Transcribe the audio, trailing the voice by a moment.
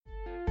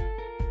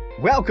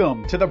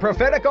Welcome to the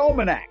Prophetic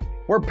Almanac,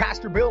 where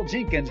Pastor Bill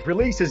Jenkins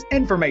releases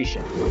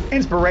information,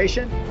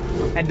 inspiration,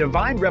 and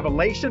divine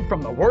revelation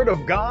from the Word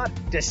of God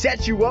to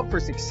set you up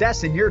for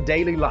success in your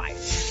daily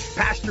life.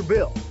 Pastor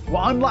Bill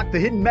will unlock the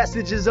hidden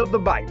messages of the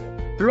Bible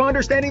through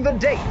understanding the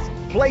dates,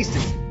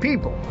 places,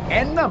 people,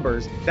 and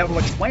numbers that will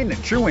explain the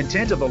true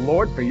intent of the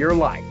Lord for your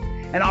life.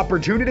 An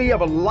opportunity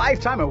of a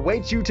lifetime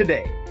awaits you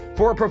today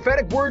for a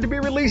prophetic word to be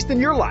released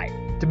in your life,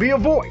 to be a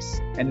voice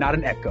and not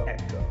an echo.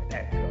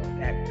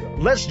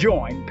 Let's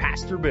join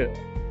Pastor Bill.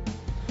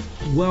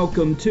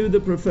 Welcome to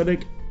the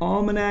Prophetic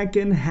Almanac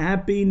and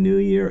Happy New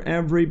Year,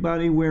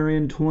 everybody. We're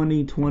in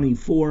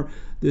 2024.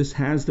 This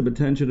has the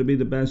potential to be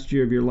the best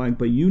year of your life,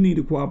 but you need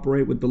to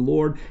cooperate with the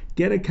Lord.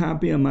 Get a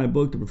copy of my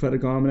book, The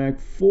Prophetic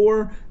Almanac,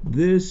 for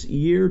this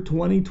year,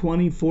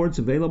 2024. It's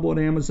available at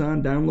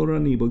Amazon. Download it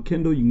on ebook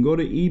Kindle. You can go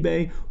to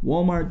eBay,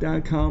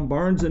 Walmart.com,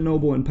 Barnes &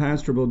 Noble, and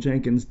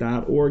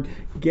PastorBillJenkins.org.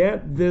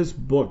 Get this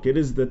book. It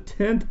is the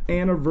 10th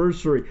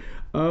anniversary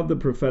of the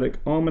Prophetic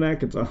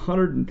Almanac. It's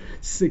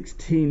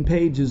 116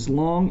 pages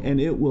long,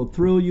 and it will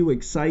thrill you,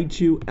 excite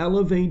you,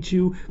 elevate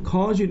you,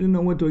 cause you to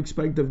know what to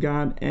expect of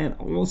God, and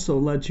also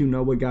let you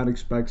know what God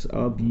expects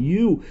of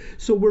you.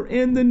 So we're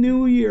in the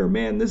new year.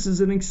 Man, this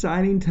is an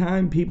exciting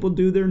time. People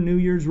do their New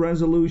Year's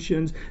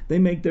resolutions. They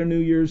make their New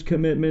Year's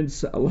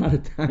commitments. A lot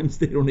of times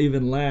they don't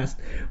even last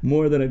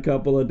more than a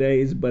couple of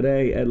days, but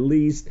hey, at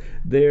least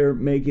they're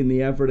making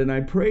the effort. And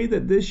I pray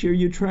that this year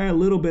you try a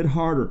little bit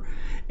harder.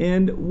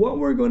 And what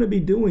we're going to be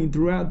doing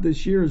throughout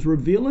this year is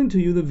revealing to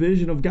you the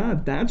vision of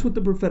God. That's what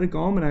the Prophetic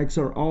Almanacs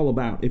are all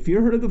about. If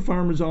you've heard of the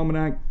Farmer's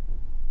Almanac,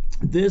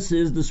 this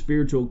is the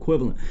spiritual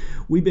equivalent.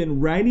 We've been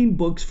writing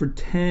books for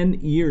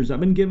 10 years. I've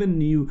been giving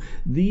you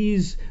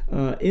these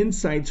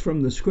insights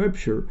from the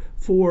scripture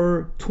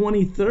for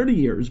 20, 30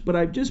 years, but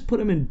I've just put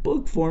them in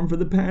book form for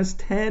the past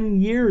 10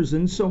 years.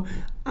 And so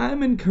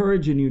I'm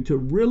encouraging you to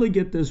really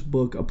get this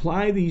book,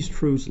 apply these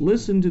truths,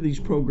 listen to these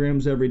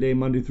programs every day,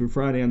 Monday through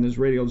Friday on this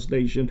radio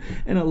station,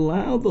 and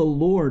allow the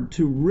Lord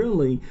to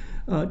really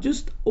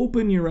just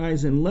open your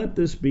eyes and let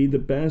this be the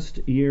best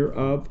year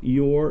of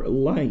your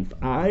life.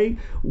 I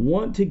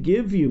want to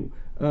give you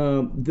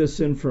this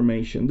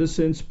information, this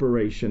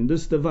inspiration,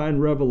 this divine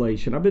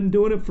revelation. I've been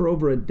doing it for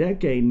over a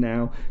decade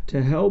now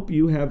to help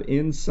you have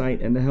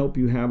insight and to help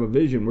you have a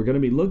vision. We're going to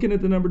be looking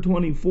at the number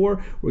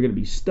 24. We're going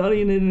to be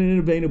studying it in an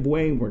innovative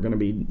way. We're going to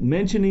be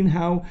mentioning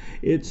how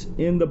it's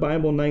in the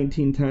Bible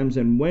 19 times,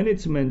 and when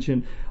it's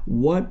mentioned,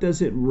 what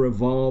does it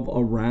revolve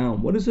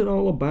around? What is it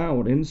all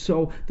about? And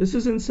so this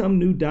isn't some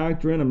new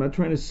doctrine. I'm not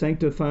trying to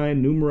sanctify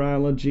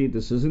numerology.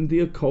 This isn't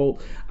the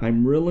occult.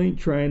 I'm really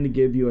trying to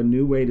give you a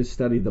new way to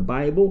study the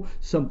Bible,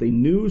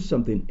 something new,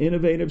 something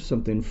innovative,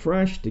 something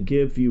fresh, to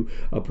give you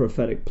a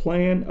prophetic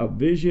plan, a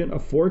vision, a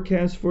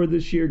forecast for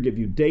this year, give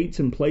you dates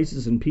and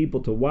places and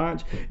people to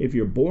watch. If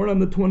you're born on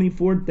the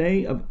 24th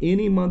day of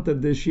any month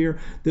of this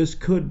year, this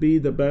could be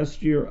the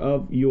best year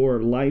of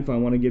your life. I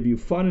want to give you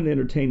fun and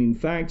entertaining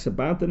facts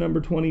about the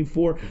number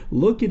 24.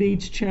 Look at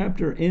each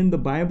chapter in the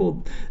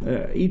Bible,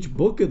 each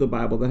book of the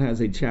Bible that has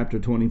a chapter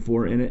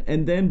 24 in it,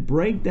 and then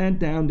break that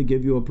down to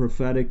give you a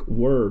prophetic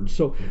word.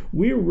 So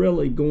we're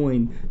really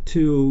going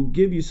to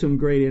give you some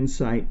great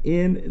insight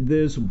in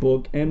this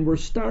book, and we're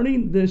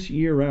starting this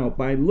year out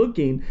by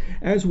looking,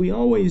 as we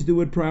always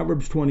do, at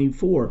Proverbs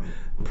 24.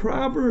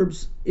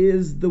 Proverbs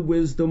is the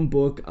wisdom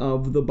book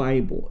of the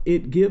Bible.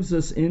 It gives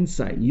us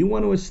insight. You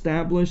want to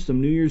establish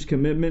some New Year's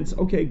commitments?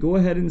 Okay, go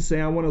ahead and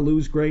say, I want to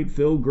lose weight,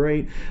 feel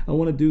great, I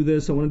want to do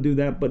this, I want to do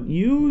that. But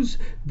use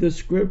the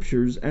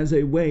scriptures as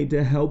a way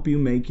to help you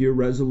make your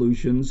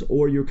resolutions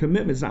or your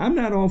commitments. Now, I'm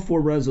not all for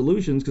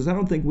resolutions because I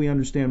don't think we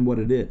understand what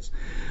it is.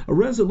 A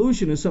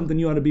resolution is something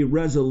you ought to be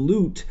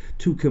resolute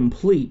to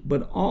complete,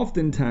 but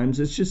oftentimes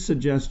it's just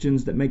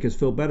suggestions that make us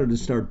feel better to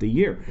start the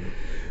year.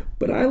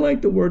 But I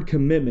like the word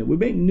commitment. We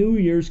make New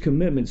Year's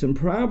commitments, and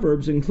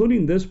Proverbs,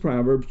 including this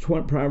Proverbs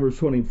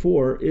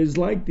 24, is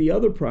like the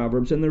other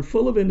Proverbs, and they're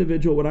full of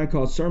individual, what I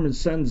call sermon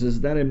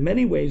sentences, that in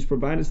many ways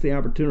provide us the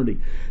opportunity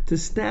to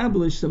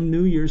establish some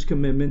New Year's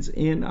commitments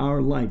in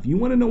our life. You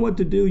want to know what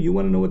to do, you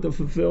want to know what to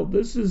fulfill,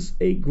 this is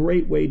a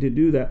great way to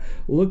do that.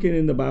 Looking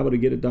in the Bible to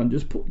get it done.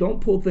 Just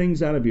don't pull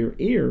things out of your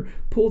ear,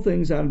 pull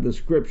things out of the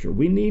scripture.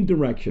 We need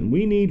direction,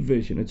 we need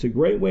vision. It's a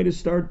great way to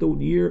start the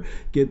year,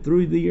 get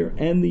through the year,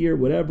 end the year,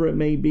 whatever it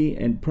may be,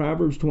 and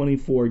Proverbs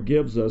 24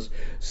 gives us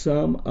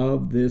some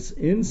of this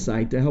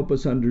insight to help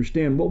us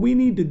understand what we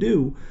need to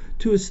do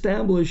to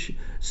establish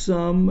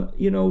some,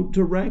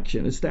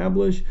 direction,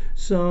 establish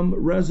some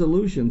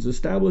resolutions,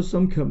 establish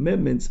some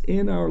commitments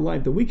in our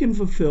life that we can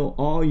fulfill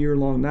all year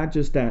long, not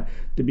just at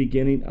the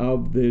beginning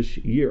of this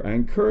year. I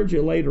encourage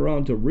you later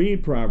on to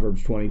read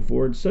Proverbs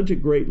 24. It's such a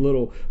great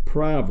little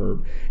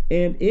proverb,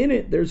 and in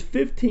it there's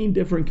 15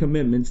 different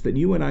commitments that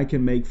you and I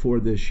can make for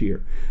this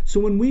year.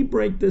 So when we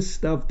break this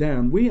stuff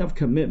down, we have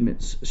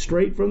commitments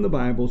straight from the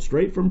Bible,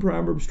 straight from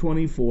Proverbs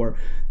 24,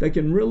 that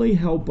can really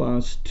help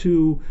us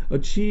to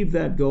achieve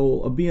that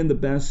goal of being the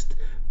best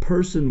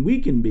person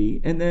we can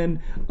be, and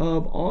then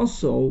of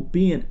also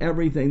being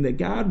everything that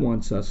God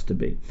wants us to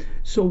be.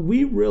 So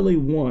we really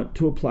want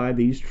to apply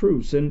these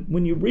truths. And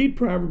when you read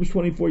Proverbs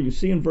 24, you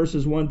see in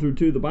verses 1 through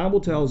 2, the Bible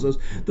tells us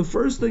the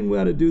first thing we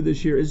ought to do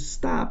this year is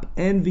stop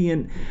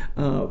envying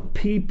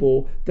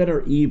people that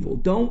are evil.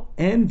 Don't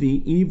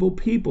envy evil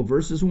people.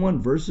 Verses 1,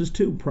 verses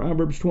 2,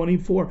 Proverbs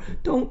 24.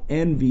 Don't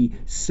envy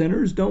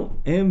sinners. Don't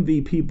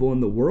envy people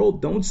in the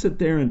world. Don't sit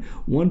there and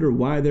wonder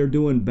why they're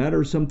doing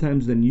better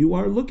sometimes than you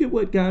are. Look at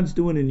what God's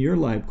doing in your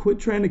life. Quit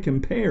trying to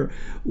compare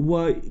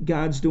what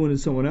God's doing in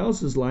someone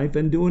else's life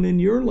and doing in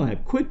your life.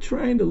 Quit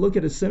trying to look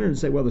at a sinner and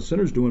say, well, the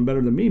sinner's doing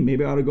better than me.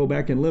 Maybe I ought to go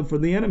back and live for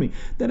the enemy.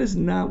 That is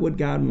not what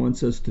God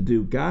wants us to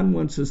do. God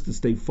wants us to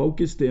stay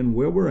focused in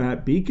where we're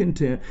at, be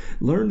content,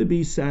 learn to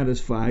be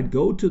satisfied,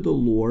 go to the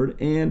Lord,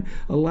 and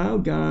allow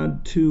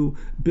God to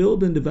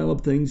build and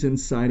develop things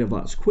inside of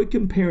us. Quit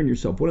comparing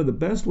yourself. One of the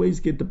best ways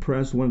to get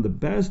depressed, one of the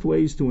best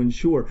ways to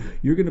ensure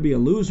you're going to be a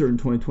loser in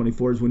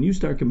 2024 is when you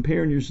start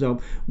comparing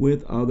yourself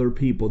with other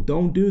people.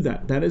 Don't do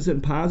that. That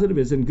isn't positive,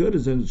 isn't good,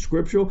 isn't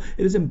scriptural,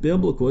 it isn't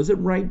biblical,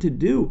 isn't right to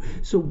do.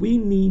 So we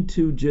need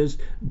to just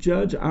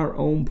judge our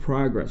own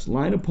progress,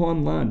 line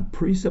upon line,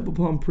 precept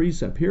upon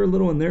precept, here a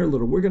little and there a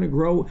little. We're going to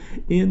grow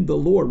in the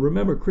Lord.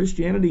 Remember,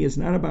 Christianity is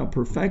not about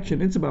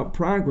perfection, it's about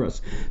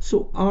progress.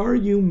 So are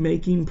you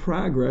making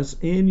progress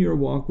in your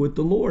walk with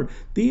the Lord?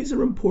 These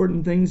are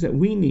important things that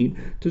we need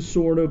to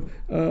sort of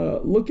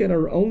look at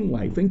our own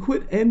life and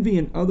quit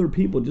envying other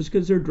people just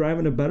because they're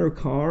driving a better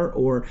car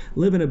or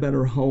live in a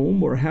better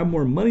home or have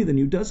more money than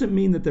you. Doesn't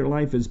mean that their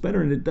life is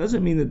better, and it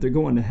doesn't mean that they're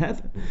going to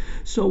heaven.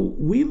 So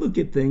we look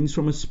at things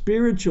from a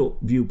spiritual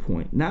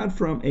viewpoint, not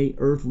from a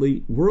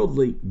earthly,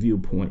 worldly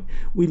viewpoint.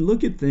 We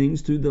look at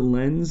things through the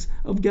lens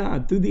of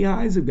God, through the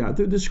eyes of God,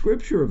 through the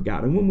scripture of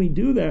God. And when we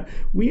do that,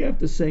 we have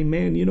to say,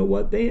 man, you know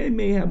what? They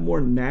may have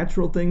more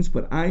natural things,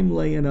 but I'm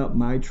laying up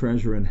my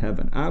treasure in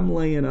heaven. I'm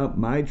laying up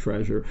my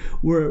treasure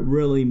where it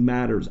really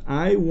matters.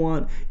 I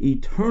want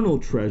eternal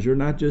treasure,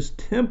 not just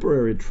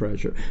temporary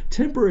treasure.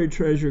 Temporary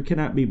treasure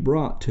cannot be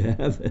brought to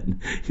heaven.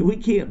 We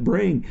can't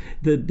bring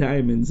the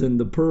diamonds and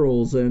the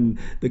pearls and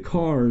the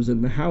cars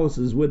and the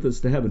houses with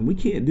us to heaven. We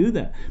can't do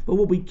that. But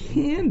what we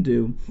can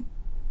do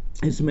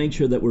is to make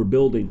sure that we're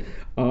building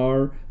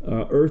our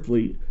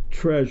earthly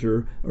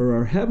treasure or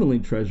our heavenly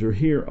treasure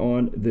here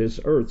on this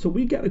earth. So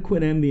we got to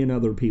quit envying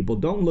other people.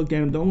 Don't look at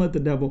them. Don't let the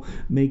devil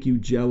make you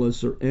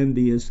jealous or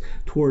envious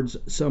towards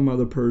some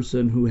other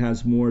person who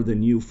has more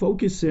than you.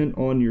 Focus in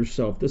on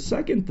yourself. The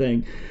second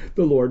thing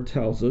the Lord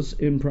tells us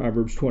in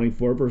Proverbs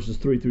 24 verses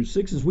 3 through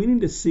 6 is we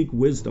need to seek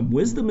wisdom.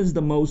 Wisdom is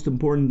the most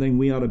important thing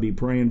we ought to be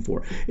praying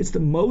for. It's the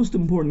most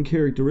important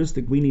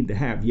characteristic we need to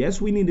have. Yes,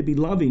 we need to be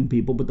loving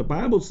people, but the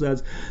Bible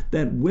says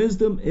that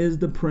wisdom is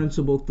the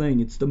principal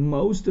thing. It's the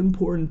most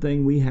important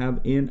thing we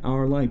have in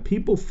our life.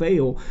 People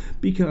fail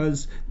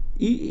because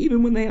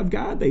even when they have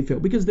God, they fail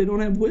because they don't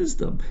have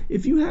wisdom.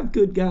 If you have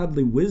good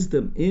godly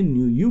wisdom in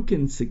you, you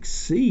can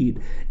succeed,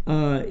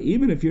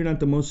 even if you're not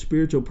the most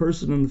spiritual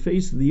person on the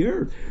face of the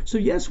earth. So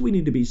yes, we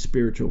need to be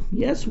spiritual.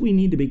 Yes, we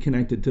need to be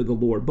connected to the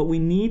Lord, but we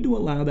need to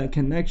allow that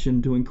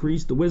connection to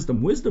increase the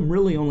wisdom. Wisdom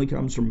really only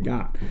comes from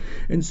God.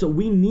 And so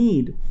we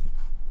need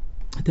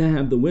to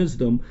have the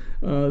wisdom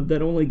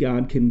that only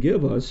God can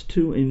give us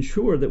to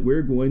ensure that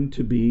we're going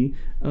to be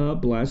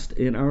blessed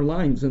in our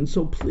lives. And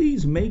so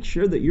please make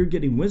sure that you're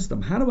getting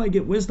wisdom. How do I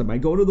get wisdom? I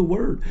go to the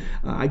Word.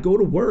 I go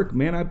to work.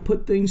 Man, I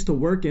put things to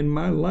work in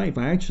my life.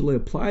 I actually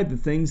apply the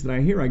things that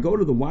I hear. I go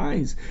to the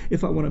wise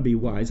if I want to be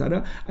wise. I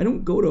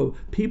don't go to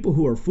people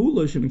who are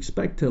foolish and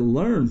expect to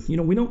learn. You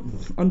know, we don't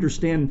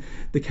understand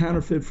the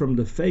counterfeit from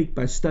the fake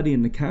by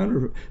studying the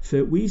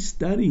counterfeit. We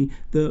study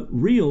the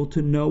real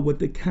to know what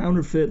the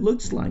counterfeit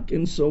looks like.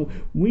 And so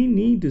we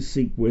need to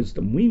seek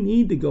wisdom. We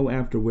need to go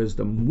after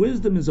wisdom.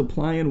 Wisdom is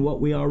applying what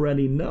we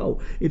already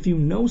know. If you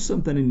know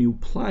something and you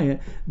apply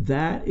it,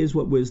 that is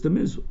what wisdom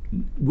is.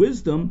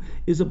 Wisdom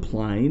is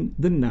applying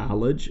the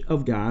knowledge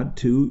of God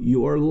to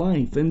your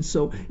life. And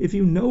so if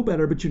you know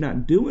better but you're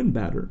not doing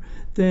better,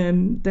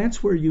 then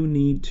that's where you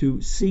need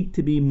to seek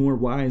to be more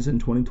wise in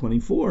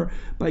 2024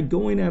 by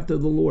going after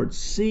the Lord.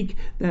 Seek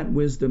that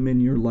wisdom in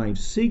your life.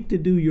 Seek to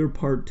do your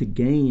part to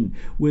gain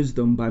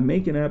wisdom by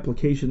making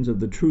applications of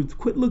the truth.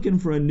 Quit looking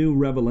for a new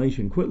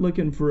revelation. Quit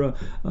looking for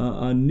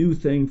a new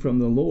thing from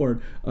the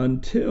Lord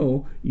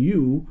until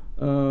you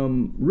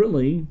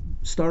really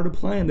start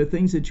applying the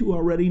things that you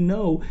already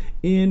know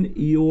in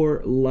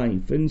your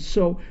life. And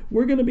so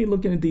we're going to be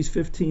looking at these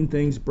 15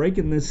 things,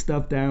 breaking this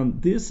stuff down.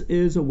 This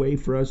is a way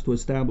for us to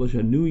establish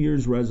a New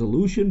Year's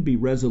resolution, be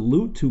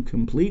resolute to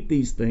complete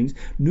these things,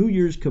 New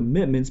Year's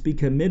commitments, be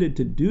committed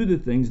to do the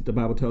things that the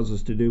Bible tells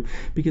us to do,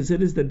 because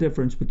it is the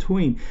difference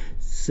between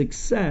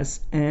success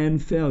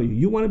and failure.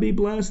 You want to be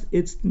blessed?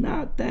 It's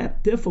not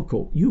that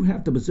difficult. You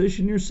have to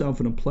position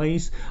yourself in a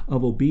place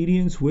of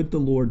obedience with the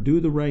Lord, do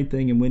the right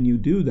thing. And when you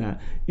do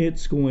that,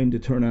 it's going to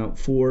turn out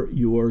for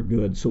your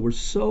good. So we're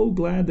so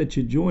glad that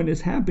you joined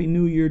us. Happy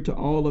New Year to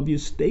all of you.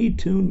 Stay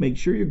tuned. Make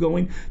sure you're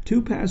going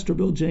to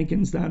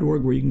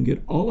PastorBillJenkins.org, where you can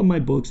get all of my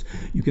books.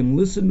 You can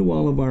listen to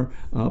all of our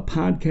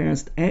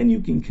podcasts, and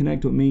you can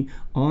connect with me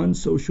on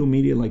social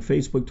media like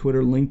Facebook,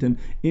 Twitter, LinkedIn,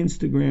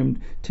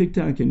 Instagram,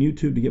 TikTok, and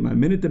YouTube to get my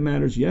Minute That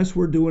Matters. Yes,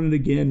 we're doing it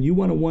again. You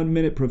want a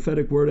 1-minute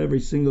prophetic word every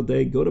single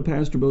day, go to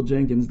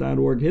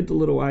PastorBillJenkins.org, hit the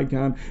little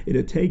icon.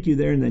 It'll take you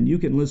there, and then you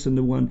can listen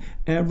to one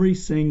every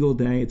single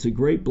day. It's a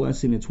great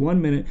blessing. It's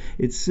 1 minute.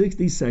 It's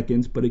 60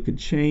 seconds, but it could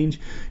change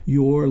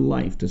your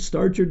life. To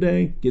start your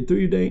day, get through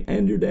your day,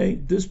 end your day,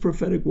 this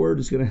prophetic word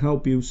is going to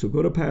help you. So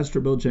go to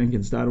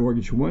PastorBillJenkins.org.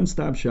 It's your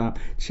one-stop shop.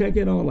 Check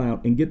it all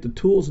out and get the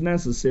tools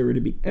necessary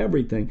to be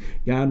everything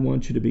God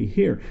wants you to be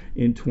here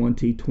in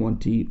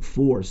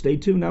 2024. Stay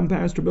tuned. I'm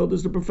Pastor Bill. This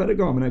is the Prophetic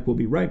Almanac. We'll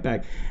be right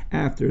back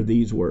after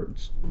these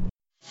words.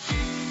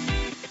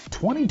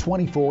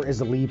 2024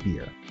 is a leap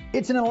year.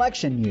 It's an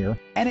election year,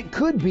 and it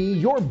could be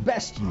your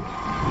best year.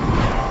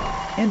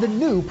 In the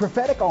new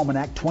Prophetic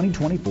Almanac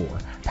 2024,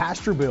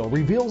 Pastor Bill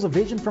reveals a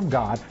vision from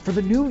God for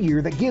the new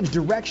year that gives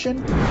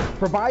direction,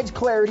 provides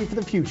clarity for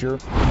the future,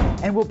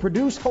 and will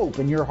produce hope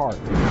in your heart.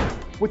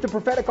 With the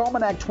Prophetic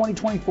Almanac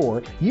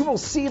 2024, you will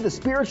see the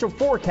spiritual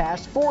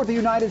forecast for the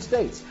United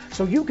States,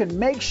 so you can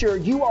make sure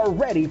you are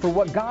ready for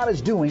what God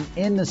is doing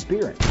in the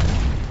Spirit.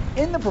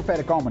 In the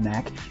Prophetic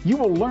Almanac, you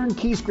will learn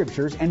key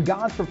scriptures and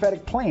God's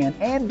prophetic plan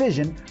and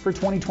vision for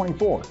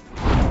 2024.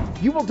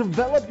 You will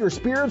develop your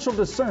spiritual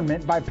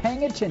discernment by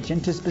paying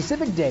attention to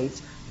specific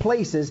dates,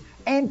 places,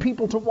 and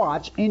people to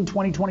watch in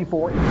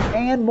 2024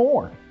 and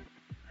more.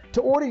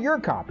 To order your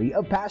copy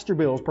of Pastor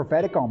Bill's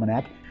Prophetic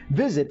Almanac,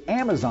 visit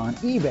Amazon,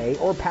 eBay,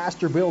 or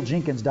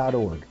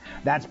PastorBillJenkins.org.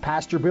 That's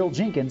Pastor Bill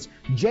Jenkins,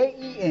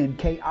 JENKINS.org.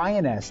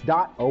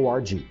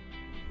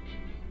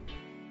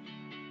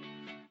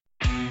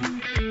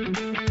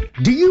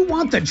 Do you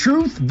want the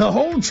truth, the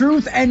whole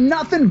truth, and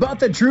nothing but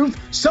the truth?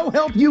 So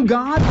help you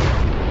God?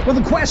 Well,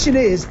 the question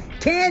is,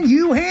 can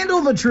you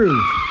handle the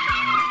truth?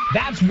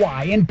 That's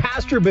why in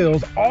Pastor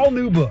Bill's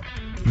all-new book,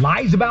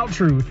 Lies About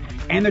Truth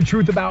and the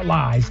Truth About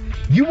Lies,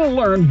 you will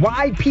learn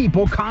why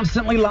people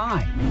constantly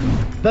lie,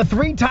 the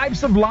 3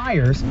 types of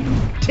liars,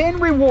 10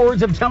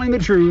 rewards of telling the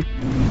truth,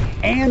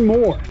 and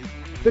more.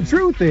 The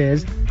truth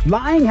is,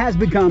 lying has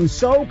become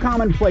so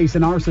commonplace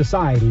in our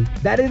society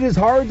that it is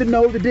hard to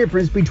know the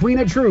difference between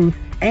a truth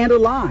and a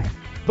lie.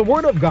 The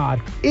Word of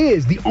God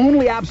is the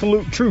only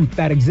absolute truth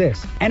that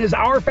exists and is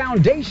our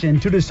foundation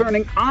to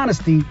discerning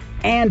honesty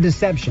and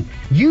deception.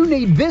 You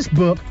need this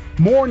book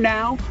more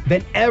now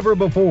than ever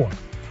before.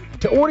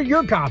 To order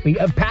your copy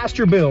of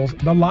Pastor Bill's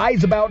The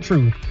Lies About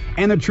Truth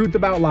and the Truth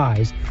About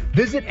Lies,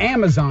 visit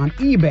Amazon,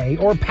 eBay,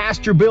 or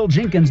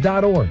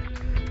PastorBillJenkins.org.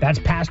 That's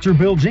Pastor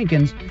Bill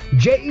Jenkins,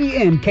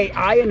 JENKINS.org.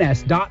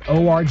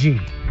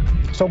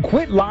 So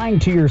quit lying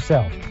to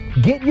yourself.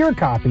 Get your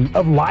copy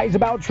of Lies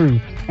About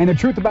Truth and the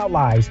Truth About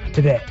Lies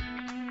today.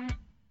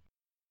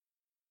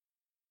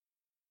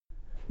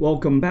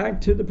 Welcome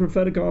back to the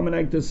Prophetic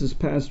Almanac. This is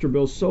Pastor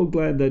Bill. So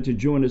glad that you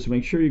joined us.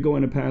 Make sure you go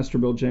into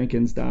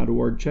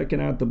PastorBillJenkins.org,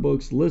 checking out the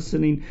books,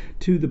 listening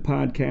to the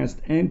podcast,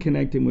 and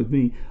connecting with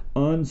me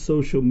on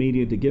social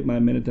media to get my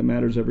Minute That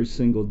Matters every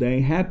single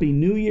day. Happy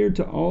New Year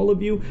to all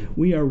of you.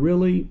 We are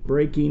really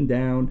breaking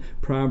down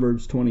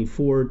Proverbs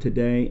 24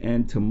 today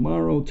and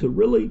tomorrow to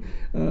really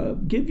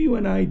give you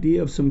an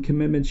idea of some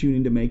commitments you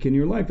need to make in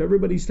your life.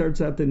 Everybody starts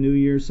out the new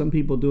year. Some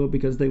people do it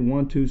because they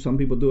want to. Some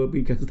people do it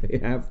because they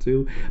have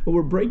to. But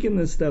we're breaking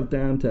this stuff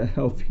down to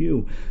help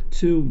you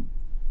to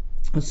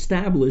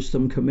establish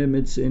some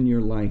commitments in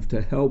your life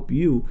to help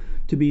you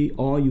to be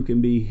all you can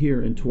be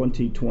here in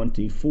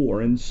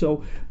 2024. And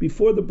so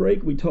before the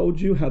break, we told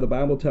you how the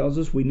Bible tells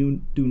us we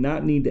do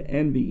not need to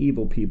envy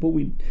evil people.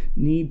 We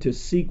need to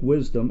seek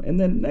wisdom. And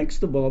then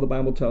next of all, the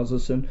Bible tells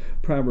us in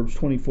Proverbs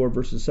 24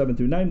 verses 7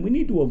 through 9, we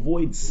need to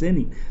avoid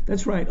sinning.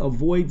 That's right,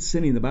 avoid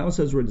sinning. The Bible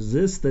says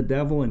resist the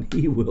devil and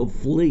he will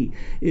flee.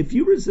 If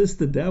you resist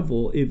the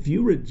devil, if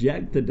you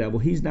reject the devil,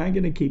 he's not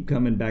going to keep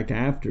coming back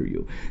after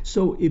you.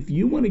 So if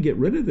you want to get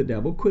rid of the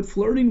devil, quit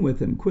flirting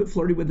with him. Quit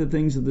flirting with the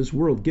things of this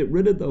world. Get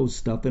rid of those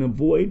stuff and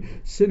avoid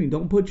sinning.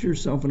 Don't put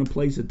yourself in a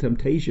place of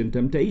temptation.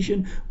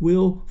 Temptation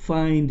will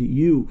find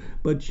you,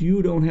 but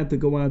you don't have to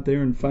go out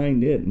there and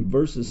find it. In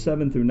verses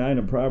 7 through 9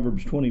 of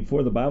Proverbs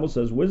 24, the Bible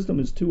says, wisdom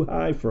is too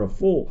high for a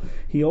fool.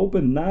 He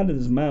opened not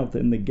his mouth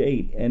in the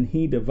gate, and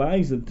he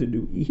deviseth to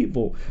do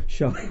evil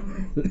shall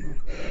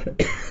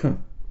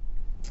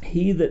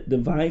he that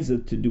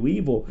deviseth to do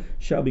evil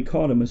shall be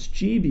called a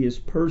mischievous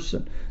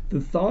person.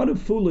 The thought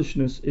of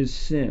foolishness is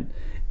sin,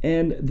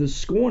 and the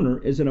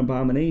scorner is an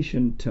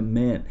abomination to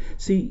men.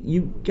 See,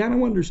 you got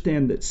to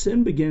understand that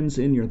sin begins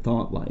in your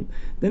thought life.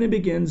 Then it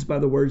begins by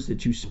the words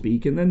that you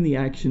speak, and then the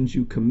actions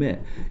you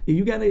commit.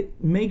 You got to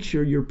make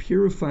sure you're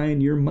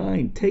purifying your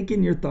mind,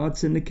 taking your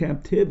thoughts into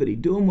captivity,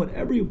 doing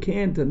whatever you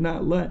can to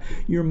not let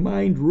your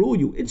mind rule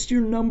you. It's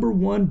your number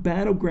one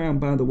battleground,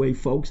 by the way,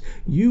 folks.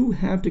 You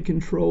have to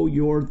control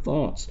your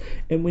thoughts.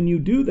 And when you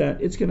do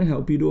that, it's going to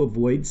help you to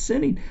avoid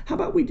sinning. How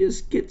about we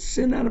just get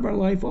sin out of our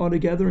life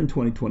altogether in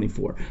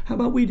 2024? How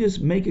about we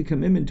just make a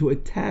commitment to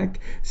attack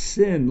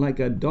sin like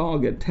a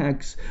dog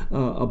attacks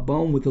a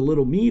bone with a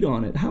little meat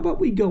on it? How about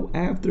we go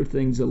after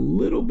things a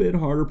little bit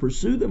harder,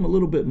 pursue them a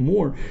little bit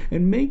more,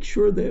 and make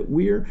sure that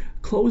we're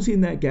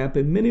closing that gap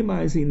and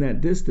minimizing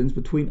that distance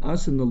between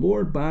us and the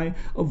Lord by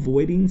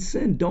avoiding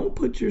sin. Don't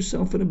put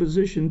yourself in a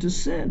position to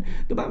sin.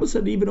 The Bible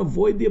said even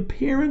avoid the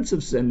appearance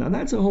of sin. Now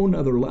that's a whole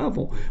nother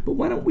level, but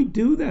why don't we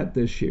do that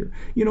this year?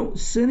 You know,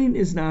 sinning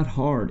is not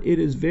hard. It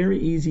is very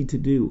easy to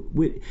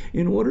do.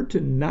 In order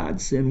to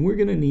not sin, we're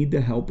going to need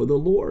the help of the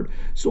Lord.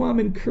 So I'm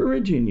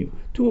encouraging you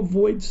to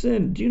avoid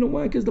sin. Do you know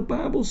why? Because the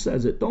Bible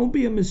says it. Don't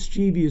be a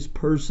mischievous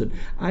person.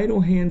 Idle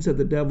hands are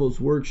the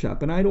devil's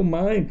workshop, and idle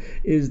mind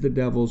is the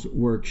devil's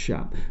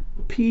workshop.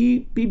 Be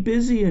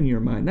busy in your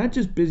mind, not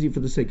just busy for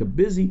the sake of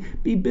busy.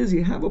 Be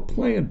busy. Have a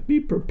plan. Be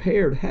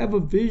prepared. Have a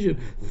vision.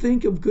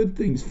 Think of good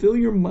things. Fill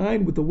your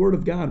mind with the Word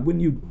of God. When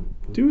you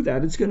do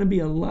that, it's going to be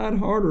a lot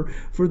harder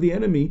for the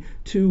enemy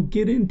to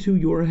get into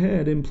your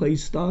head and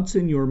place thoughts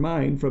in your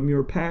mind from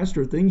your past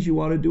or things you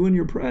want to do in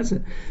your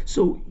present.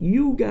 So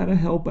you got to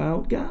help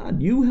out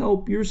God. You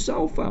help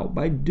yourself out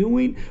by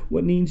doing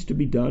what needs to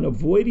be done,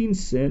 avoiding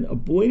sin,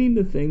 avoiding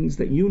the things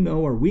that you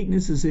know are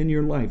weaknesses in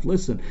your life.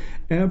 Listen,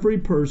 every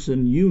person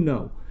you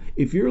know,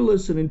 if you're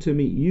listening to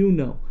me, you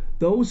know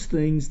those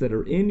things that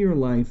are in your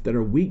life that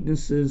are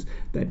weaknesses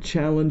that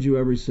challenge you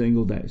every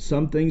single day.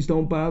 Some things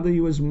don't bother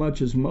you as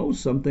much as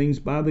most. Some things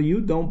bother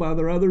you, don't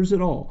bother others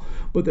at all.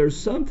 But there's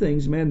some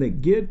things, man,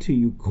 that get to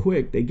you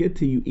quick. They get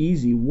to you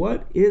easy.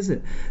 What is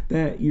it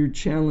that you're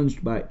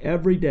challenged by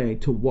every day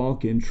to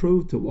walk in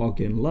truth, to walk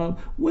in love?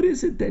 What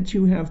is it that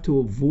you have to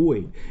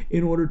avoid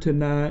in order to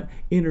not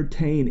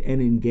entertain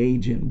and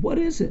engage in? What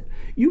is it?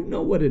 You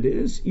know what it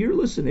is.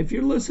 If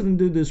you're listening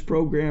to this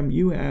program,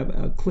 you have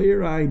a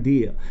clear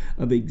idea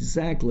of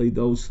exactly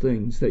those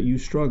things that you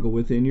struggle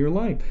with in your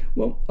life.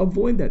 Well,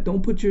 avoid that.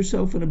 Don't put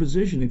yourself in a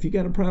position. If you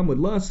got a problem with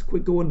lust,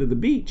 quit going to the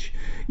beach.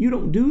 You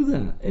don't do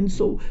that. And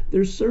so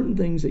there's certain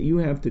things that you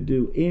have to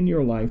do in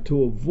your life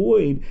to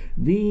avoid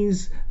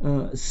these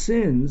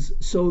sins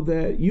so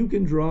that you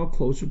can draw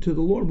closer to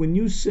the Lord. When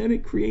you sin,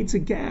 it creates a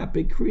gap.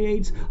 It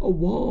creates a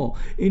wall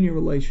in your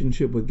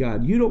relationship with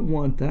God. You don't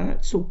want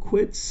that. So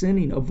quit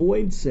sinning.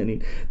 Avoid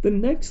sinning. The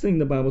next thing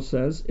the Bible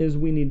says is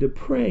we need to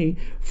pray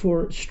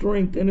for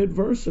strength in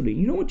adversity.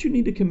 You know what you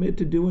need to commit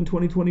to do in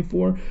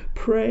 2024?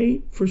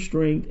 Pray for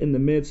strength in the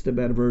midst of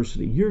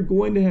adversity. You're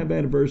going to have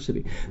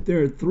adversity.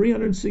 There are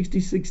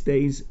 366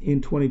 days in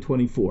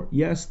 2024.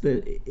 Yes,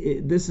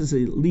 this is a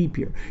leap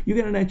year. You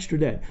got an extra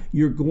day.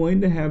 You're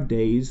going to have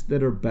days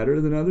that are better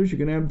than others. You're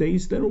going to have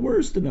days that are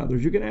worse than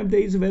others. You're going to have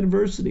days of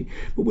adversity.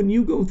 But when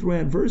you go through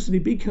adversity,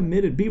 be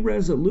committed, be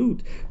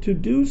resolute to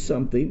do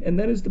something, and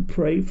that is to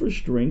pray for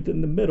strength in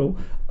the middle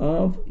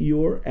of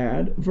your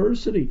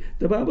adversity.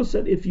 The Bible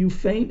said if you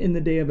faint in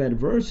the day of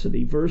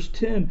adversity, verse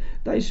 10,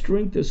 thy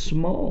strength is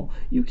small.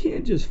 You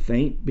can't just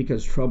faint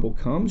because trouble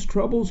comes.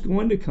 Trouble's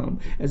going to come.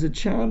 As a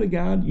child of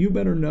God, you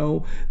better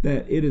know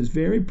that it is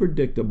very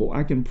predictable.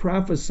 I can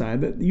prophesy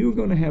that you're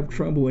going to have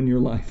trouble in your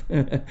life.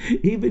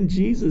 Even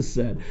Jesus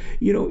said,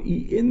 you know,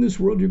 in this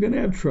world, you're going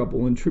to have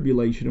trouble and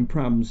tribulation and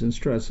problems and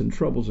stress and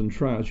troubles and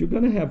trials. You're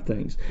going to have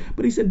things.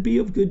 But he said, be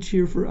of good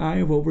cheer, for I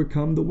have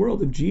overcome the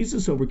world. If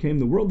Jesus overcame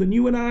the world, then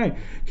you and I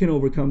can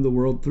overcome the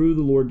world through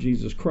the Lord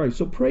Jesus Christ.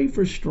 So pray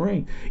for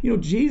strength. You know,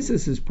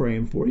 Jesus is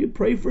praying for you.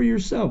 Pray for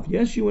yourself.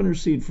 Yes, you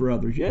intercede for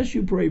others. Yes,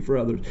 you pray for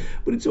others.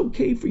 But it's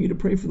okay for you to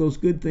pray for those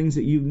good things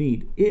that you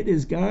need. It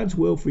is God's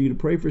will for you to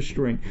pray for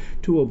strength,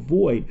 to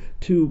avoid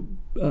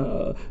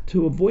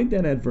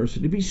that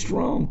adversity, to be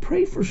strong.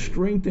 Pray for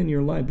strength in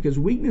your life, because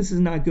weakness is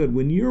not good.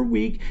 When you're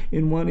weak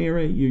in one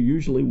area, you're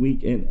usually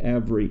weak in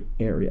every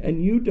area,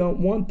 and you don't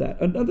want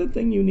that. Another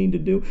thing you need to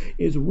do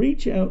is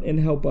reach out and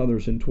help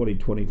others in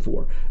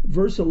 2024.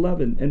 Verse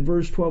 11 and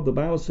verse 12, the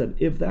Bible said,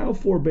 if thou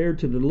forbear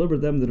to deliver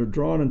them that are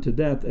drawn unto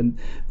death, and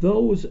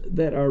those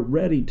that are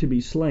ready to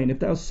be slain, if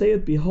thou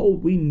sayest,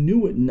 behold, we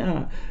knew it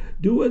not,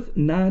 doeth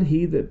not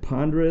he that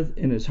pondereth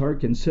in his heart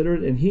consider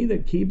it, and he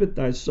that keepeth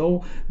thy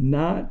soul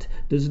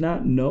does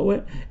not know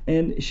it,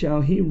 and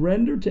shall he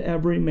render to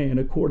every man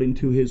according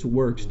to his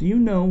works? Do you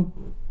know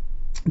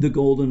the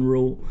golden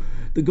rule?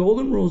 The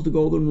golden rule is the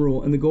golden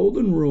rule, and the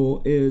golden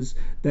rule is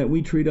that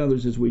we treat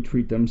others as we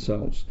treat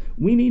themselves.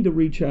 We need to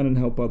reach out and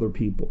help other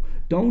people.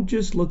 Don't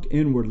just look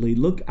inwardly,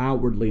 look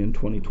outwardly in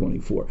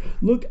 2024.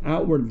 Look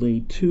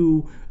outwardly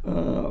to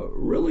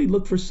really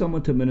look for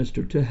someone to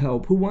minister, to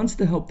help, who wants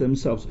to help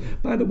themselves.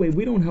 By the way,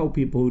 we don't help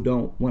people who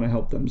don't want to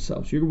help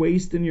themselves. You're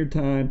wasting your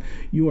time.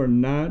 You are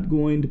not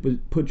going to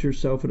put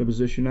yourself in a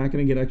position, you're not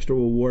going to get extra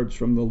rewards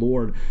from the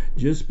Lord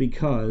just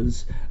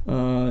because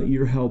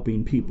you're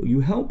helping people. You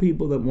help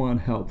people that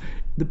want help.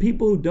 The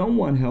people who don't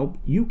want help,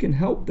 you can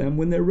help them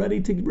when they're ready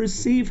to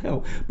receive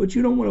help. But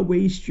you don't want to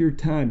waste your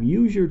time.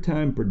 Use your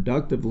time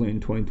productively in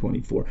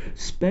 2024.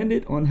 Spend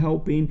it on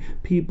helping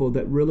people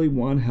that really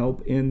want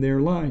help in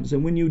their lives.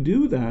 And when you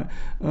do that,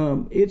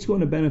 it's going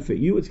to benefit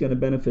you. It's going to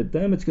benefit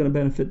them. It's going to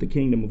benefit the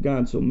kingdom of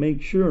God. So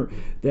make sure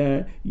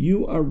that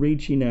you are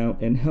reaching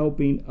out and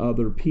helping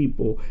other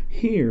people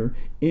here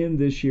in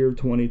this year of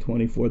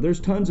 2024. There's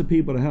tons of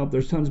people to help.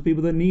 There's tons of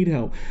people that need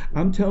help.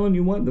 I'm telling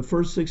you what, the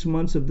first 6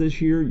 months of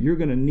this year, you're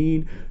going to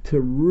need to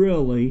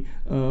really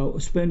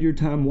spend your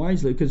time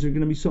wisely, because there are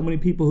going to be so many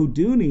people who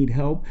do need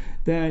help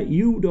that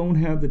you don't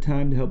have the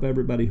time to help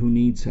everybody who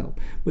needs help.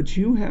 But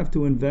you have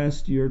to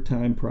invest your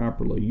time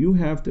properly. You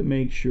have to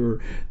make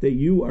sure that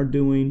you are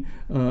doing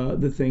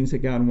the things that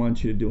God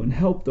wants you to do and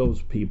help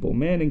those people.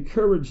 Man,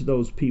 encourage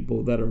those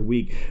people that are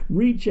weak.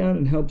 Reach out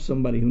and help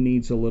somebody who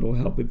needs a little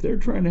help. If they're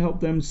trying to help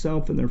themselves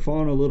and they're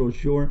falling a little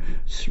short,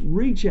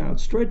 reach out,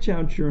 stretch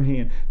out your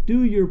hand,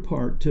 do your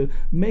part to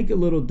make a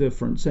little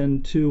difference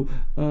and to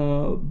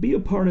be a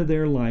part of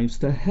their lives,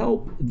 to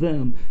help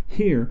them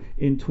here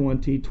in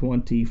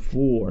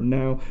 2024.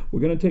 Now,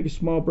 we're going to take a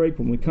small break.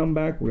 When we come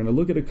back, we're going to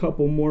look at a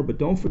couple more, but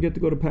don't forget to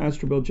go to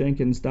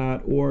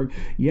PastorBillJenkins.org.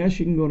 Yes,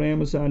 you can go to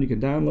Amazon. You can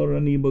download it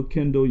on ebook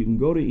Kindle. You can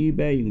go to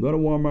eBay. You can go to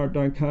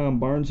Walmart.com,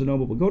 Barnes &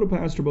 Noble, but go to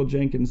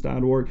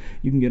PastorBillJenkins.org.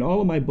 You can get all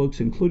of my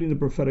books, including the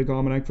Prophetic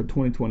Almanac for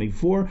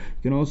 2024. You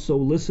can also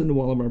listen to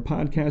all of our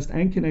podcasts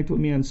and connect with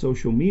me on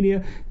social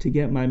media to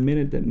get my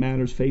Minute That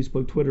Matters: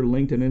 Facebook, Twitter,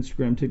 LinkedIn,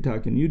 Instagram,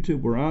 TikTok, and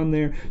YouTube. We're on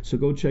there, so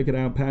go check it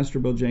out. Pastor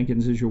Bill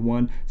Jenkins is your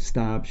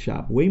one-stop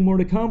shop. Way more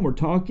to come. We're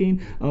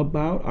talking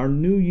about our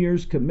New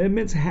Year's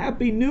commitments.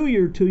 Happy New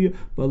Year to you,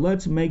 but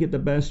let's make it the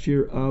best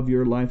year of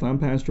your life. I'm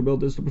Pastor Bill.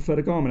 This is the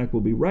Prophetic Almanac.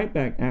 We'll be right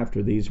back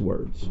after these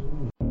words.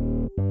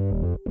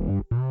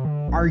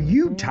 Are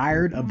you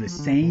tired of the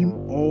same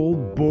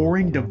old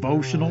boring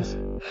devotionals?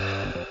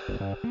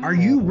 Are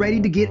you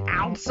ready to get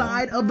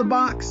outside of the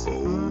box?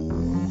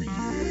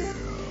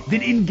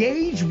 Then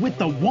engage with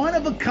the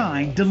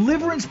one-of-a-kind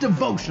Deliverance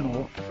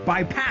Devotional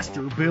by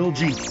Pastor Bill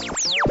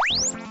Jenkins.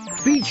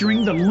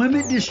 Featuring the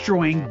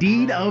limit-destroying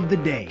deed of the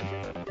day,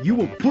 you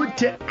will put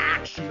to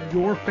action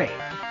your faith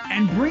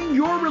and bring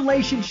your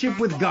relationship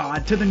with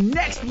God to the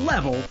next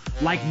level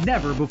like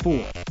never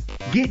before.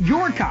 Get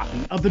your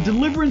copy of the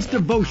Deliverance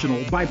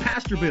Devotional by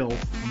Pastor Bill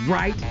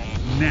right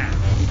now.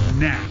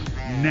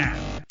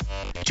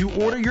 To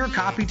order your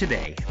copy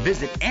today,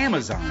 visit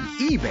Amazon,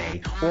 eBay,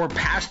 or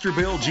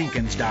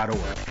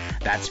PastorBillJenkins.org.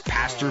 That's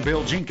Pastor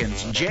Bill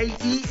Jenkins, Jenkins.org.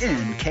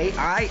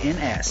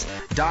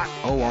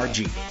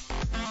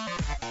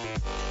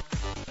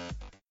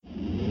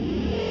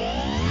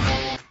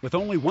 With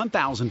only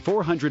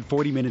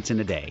 1,440 minutes in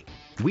a day,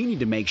 we need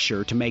to make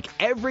sure to make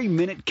every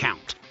minute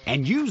count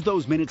and use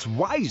those minutes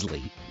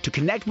wisely to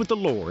connect with the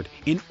Lord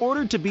in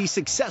order to be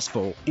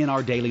successful in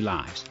our daily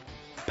lives.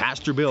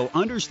 Pastor Bill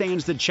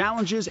understands the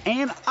challenges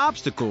and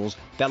obstacles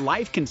that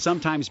life can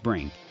sometimes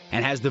bring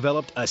and has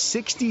developed a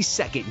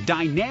 60-second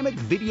dynamic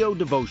video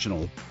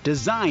devotional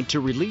designed to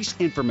release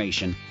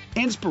information,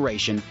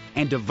 inspiration,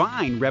 and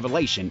divine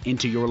revelation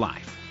into your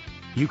life.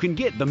 You can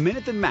get the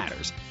Minute That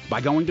Matters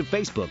by going to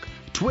Facebook,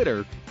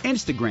 Twitter,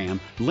 Instagram,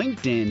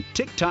 LinkedIn,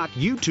 TikTok,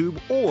 YouTube,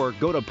 or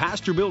go to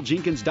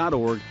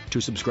PastorBillJenkins.org to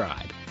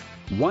subscribe.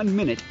 1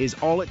 minute is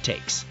all it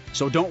takes,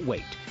 so don't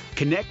wait.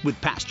 Connect with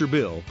Pastor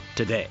Bill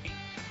today.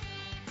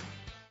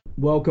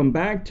 Welcome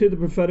back to the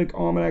Prophetic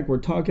Almanac. We're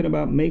talking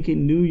about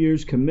making New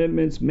Year's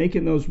commitments,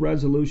 making those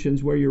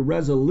resolutions where you're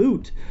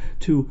resolute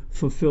to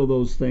fulfill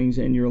those things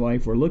in your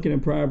life. We're looking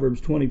at Proverbs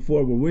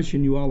 24. We're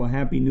wishing you all a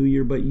happy new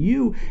year, but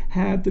you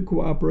have to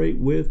cooperate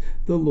with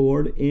the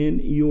Lord in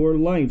your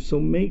life. So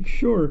make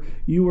sure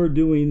you are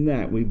doing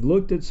that. We've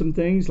looked at some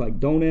things like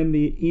don't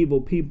envy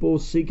evil people,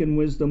 seeking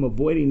wisdom,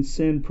 avoiding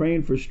sin,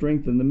 praying for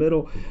strength in the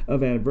middle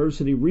of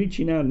adversity,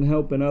 reaching out and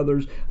helping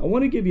others. I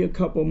want to give you a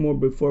couple more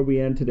before we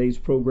end today's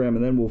program,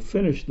 and then we'll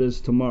finish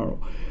this tomorrow.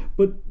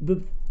 But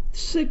the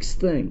sixth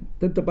thing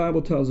that the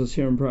Bible tells us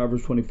here in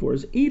Proverbs 24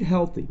 is eat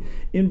healthy.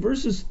 In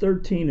verses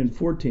 13 and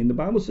 14, the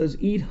Bible says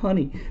eat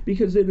honey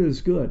because it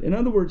is good. In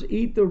other words,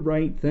 eat the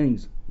right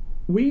things.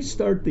 We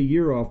start the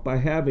year off by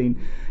having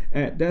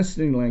at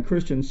Destinyland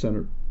Christian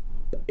Center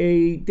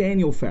a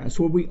Daniel fast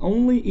where we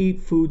only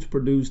eat foods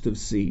produced of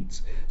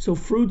seeds. So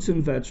fruits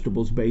and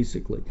vegetables,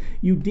 basically.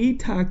 You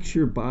detox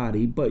your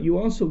body, but you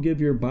also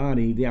give your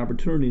body the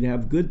opportunity to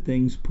have good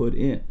things put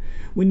in.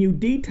 When you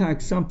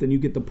detox something, you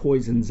get the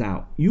poisons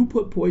out. You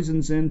put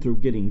poisons in through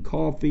getting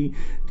coffee,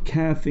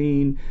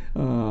 caffeine,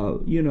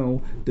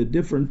 the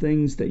different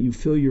things that you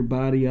fill your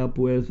body up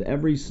with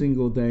every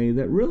single day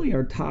that really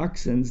are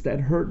toxins that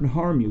hurt and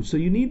harm you. So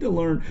you need to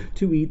learn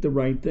to eat the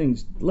right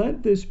things.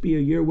 Let this be a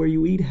year where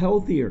you eat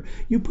healthier.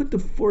 You put the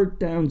fork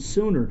down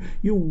sooner.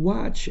 You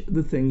watch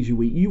the things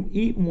you eat. You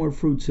eat more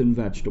fruits and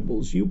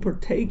vegetables. You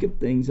partake of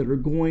things that are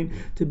going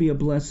to be a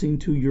blessing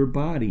to your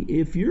body.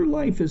 If your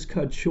life is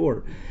cut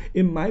short,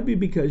 it might be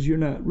because you're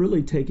not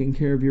really taking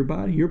care of your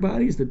body. Your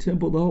body is the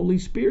temple of the Holy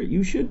Spirit.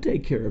 You should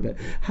take care of it.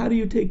 How do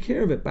you take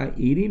care of it? By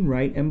eating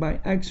right and by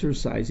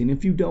exercising.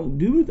 If you don't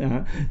do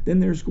that, then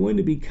there's going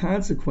to be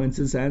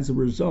consequences as a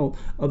result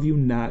of you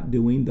not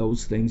doing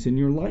those things in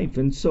your life.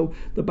 And so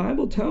the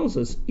Bible tells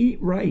us, eat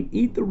right,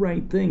 eat the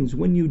right things.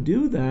 When you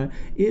do that,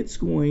 it's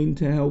going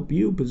to help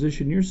you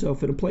position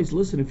yourself in a place.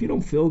 Listen, if you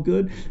don't feel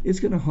good, it's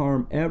going to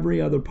harm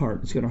every other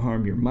part. It's going to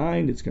harm your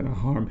mind. It's going to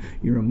harm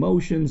your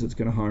emotions. It's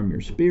going to harm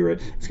your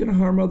spirit. It's going to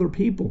harm other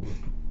people.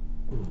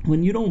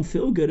 When you don't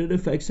feel good, it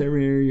affects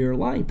every area of your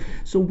life.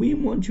 So we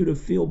want you to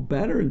feel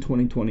better in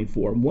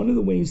 2024. One of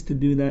the ways to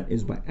do that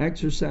is by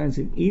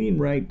exercising, eating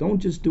right. Don't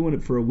just doing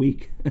it for a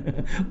week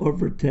or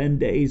for 10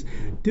 days.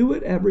 Do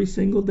it every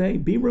single day.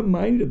 Be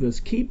reminded of this.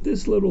 Keep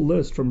this little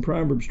list from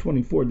Proverbs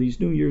 24, these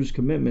New Year's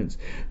commitments,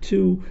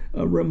 to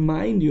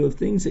remind you of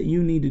things that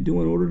you need to do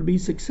in order to be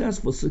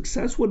successful.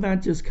 Success will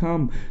not just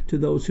come to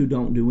those who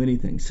don't do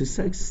anything.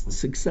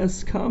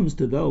 Success comes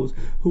to those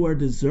who are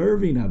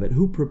deserving of it,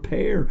 who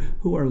prepare,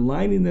 who are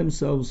lining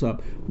themselves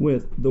up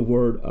with the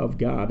Word of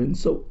God. And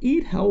so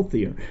eat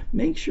healthier.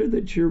 Make sure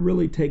that you're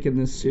really taking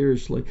this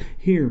seriously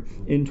here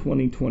in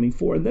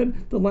 2024. And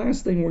then the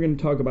last thing we're going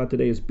to talk about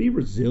today is be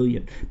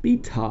resilient. Be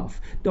tough.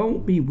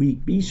 Don't be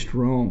weak. Be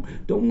strong.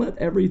 Don't let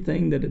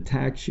everything that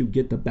attacks you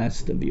get the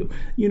best of you.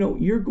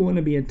 You're going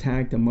to be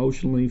attacked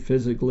emotionally,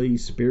 physically,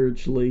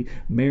 spiritually,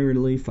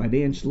 maritally,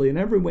 financially, in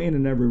every way and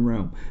in every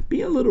realm.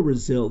 Be a little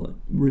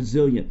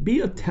resilient.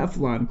 Be a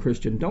Teflon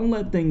Christian. Don't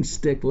let things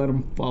stick. Let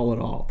them fall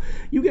off.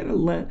 You got to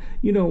let,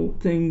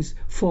 things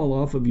fall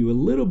off of you a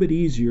little bit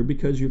easier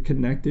because you're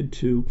connected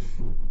to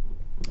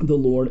the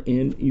Lord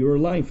in your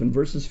life. In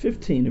verses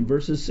 15 and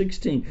verses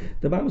 16,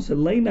 the Bible said,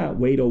 lay not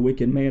wait, O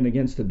wicked man,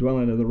 against the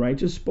dwelling of the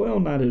righteous. Spoil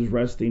not his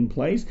resting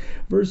place.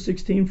 Verse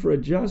 16, for a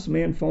just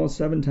man falls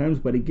 7 times,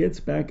 but he gets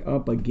back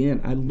up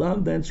again. I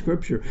love that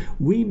scripture.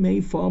 We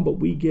may fall, but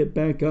we get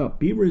back up.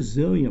 Be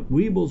resilient.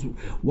 Weebles,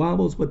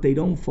 wobbles, but they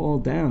don't fall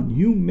down.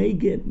 You may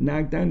get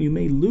knocked down. You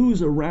may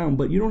lose a round,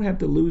 but you don't have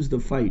to lose the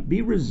fight.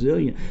 Be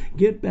resilient.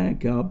 Get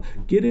back up.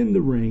 Get in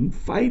the ring.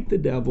 Fight the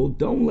devil.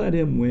 Don't let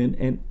him win.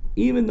 And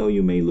even though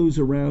you may lose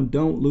a round,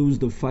 don't lose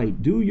the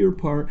fight. Do your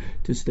part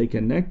to stay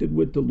connected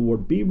with the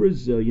Lord. Be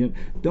resilient.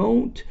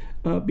 Don't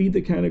be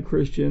the kind of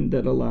Christian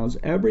that allows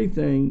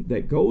everything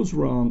that goes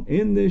wrong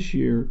in this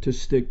year to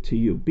stick to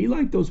you. Be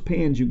like those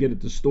pans you get at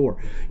the store.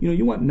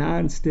 You want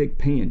non-stick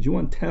pans. You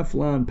want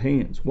Teflon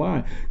pans.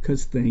 Why?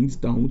 Because things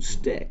don't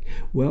stick.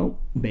 Well,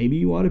 maybe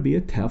you ought to be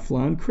a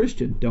Teflon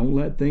Christian. Don't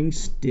let things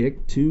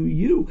stick to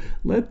you.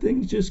 Let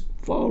things just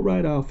fall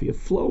right off you,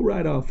 flow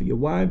right off of you.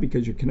 Why?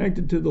 Because you're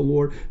connected to the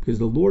Lord, because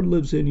the Lord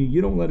lives in you. You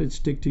don't let it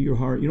stick to your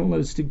heart. You don't let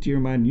it stick to your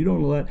mind. You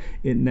don't let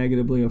it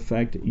negatively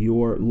affect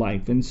your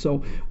life. And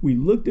so we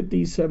looked at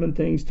these 7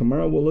 things.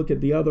 Tomorrow we'll look at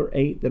the other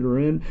 8 that are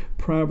in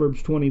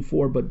Proverbs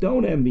 24. But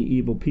don't envy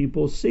evil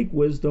people. Seek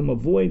wisdom.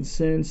 Avoid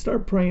sin.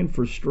 Start praying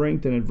for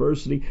strength in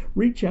adversity.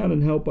 Reach out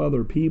and help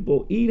other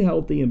people. Eat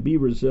healthy and be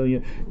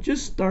resilient.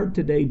 Just start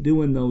today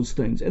doing those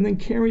things and then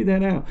carry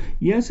that out.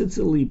 Yes, it's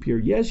a leap year.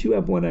 Yes, you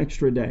have 1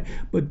 extra day.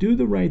 But do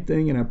the right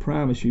thing, and I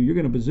promise you're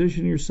going to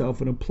position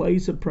yourself in a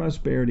place of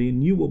prosperity,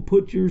 and you will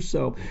put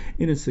yourself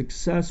in a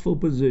successful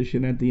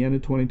position at the end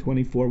of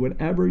 2024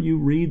 whenever you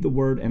read the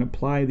Word and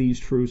apply these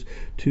truths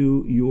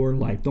to your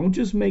life. Don't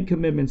just make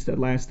commitments that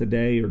last a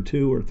day or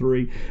 2 or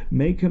 3.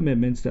 Make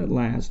commitments that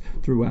last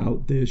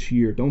throughout this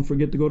year. Don't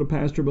forget to go to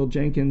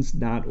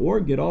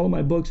PastorBillJenkins.org. Get all of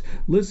my books.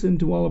 Listen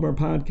to all of our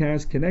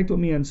podcasts. Connect with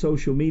me on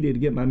social media to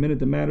get my Minute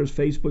That Matters,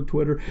 Facebook,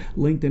 Twitter,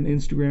 LinkedIn,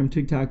 Instagram,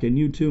 TikTok, and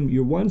YouTube.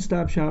 Your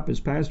one-stop shop is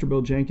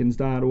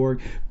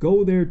PastorBillJenkins.org.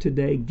 Go there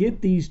today.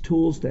 Get these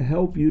tools to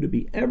help you to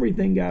be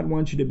everything God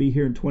wants you to be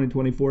here in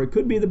 2024. It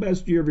could be the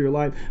best year of your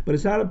life, but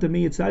it's not up to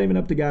me. It's not even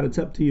up to God. It's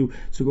up to you.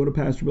 So go to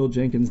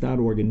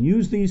PastorBillJenkins.org and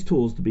use these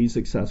tools to be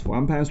successful.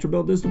 I'm Pastor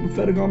Bill. This is the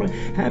Prophetic Almanac.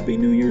 Happy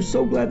New Year.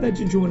 So glad that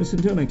you joined us.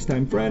 Until next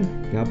time,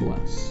 friend, God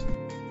bless.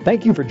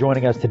 Thank you for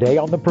joining us today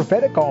on the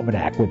Prophetic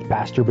Almanac with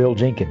Pastor Bill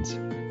Jenkins.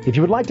 If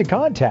you would like to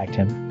contact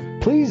him,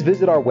 please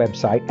visit our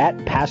website at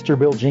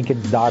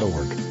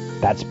PastorBillJenkins.org.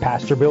 That's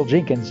Pastor Bill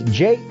Jenkins,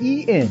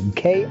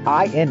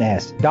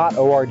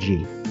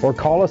 Jenkins.org. Or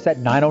call us at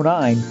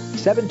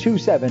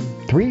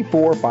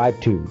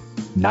 909-727-3452.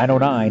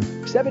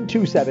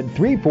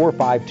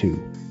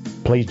 909-727-3452.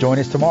 Please join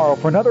us tomorrow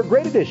for another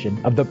great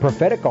edition of the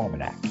Prophetic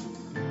Almanac.